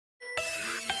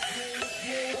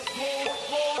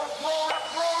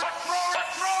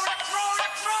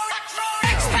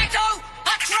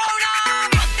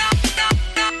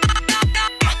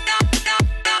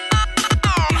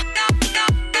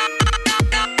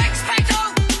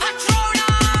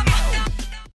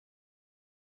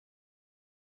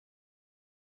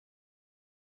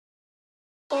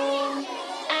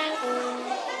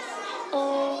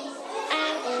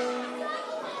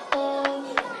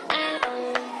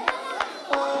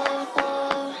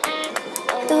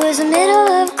was the middle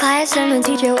of class and the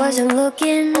teacher wasn't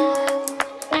looking.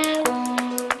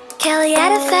 Kelly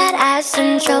had a fat ass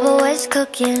and trouble was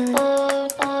cooking.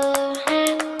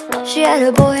 She had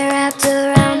a boy wrapped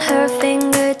around her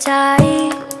finger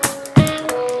tight.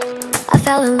 I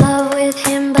fell in love with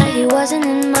him, but he wasn't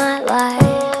in my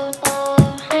life.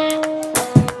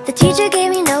 The teacher gave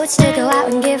me notes to go out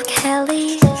and give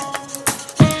Kelly.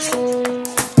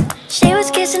 She was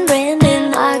kissing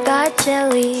Brandon, I got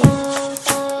jelly.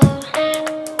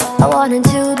 I wanted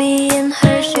to be in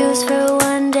her shoes for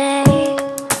one day.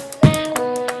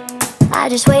 I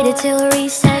just waited till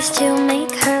recess to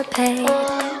make her pay.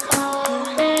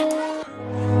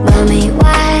 Mommy,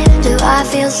 why do I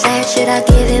feel sad? Should I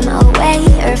give him away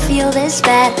or feel this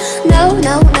bad? No,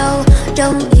 no, no,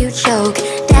 don't you choke.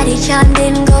 Daddy chimed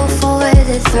in, go for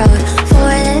the throat.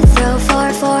 For the throat,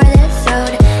 for the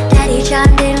throat. Daddy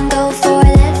chimed in, go for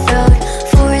the throat.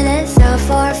 For the throat,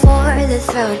 for the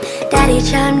throat. Daddy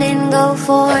chimed in, go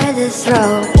for the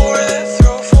throat. For the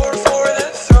throat, for the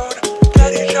throat.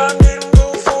 Daddy chimed in,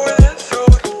 go for the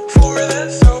throat. For the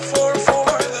throat, for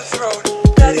the throat.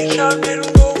 Daddy chimed in,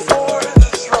 go for the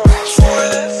throat. For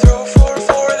the throat,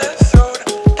 for the throat.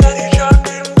 Daddy chimed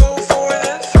in, go for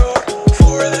the throat.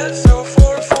 For the throat,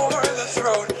 for the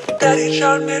throat. Daddy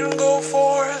chimed in, go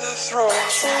for the throat.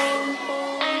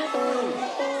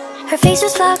 Her face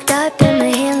was fucked up and my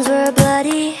hands were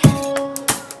bloody.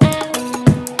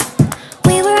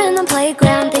 We were in the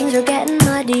playground, things were getting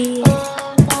muddy.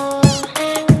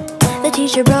 The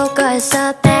teacher broke us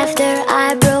up after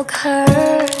I broke her.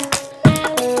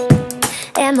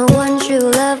 And my one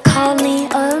true love called me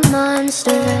a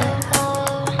monster.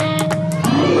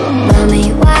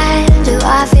 Mommy, why do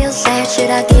I feel sad? Should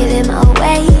I give him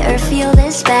away or feel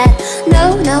this bad?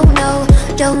 No, no, no,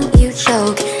 don't you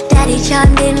choke. Daddy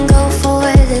chimed in, go for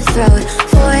the throat.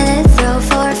 For the throat,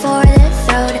 for the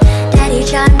throat. Daddy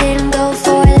chimed in, go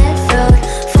for the throat.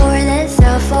 For the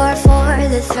throat, for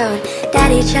the throat.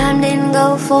 Daddy chimed in,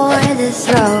 go for the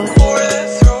throat. For the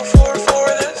throat, for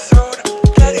the throat.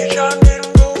 Daddy chimed in,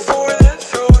 go for the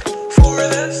throat. For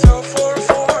the throat, for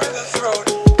the throat.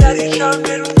 Daddy chimed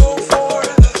in, go for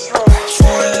the throat.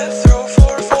 For the throat,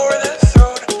 for the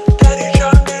throat. Daddy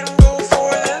chimed in, go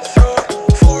for the throat.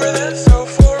 For the throat,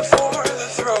 for the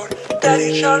throat. Daddy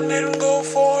chimed in, go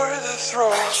for the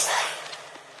throat.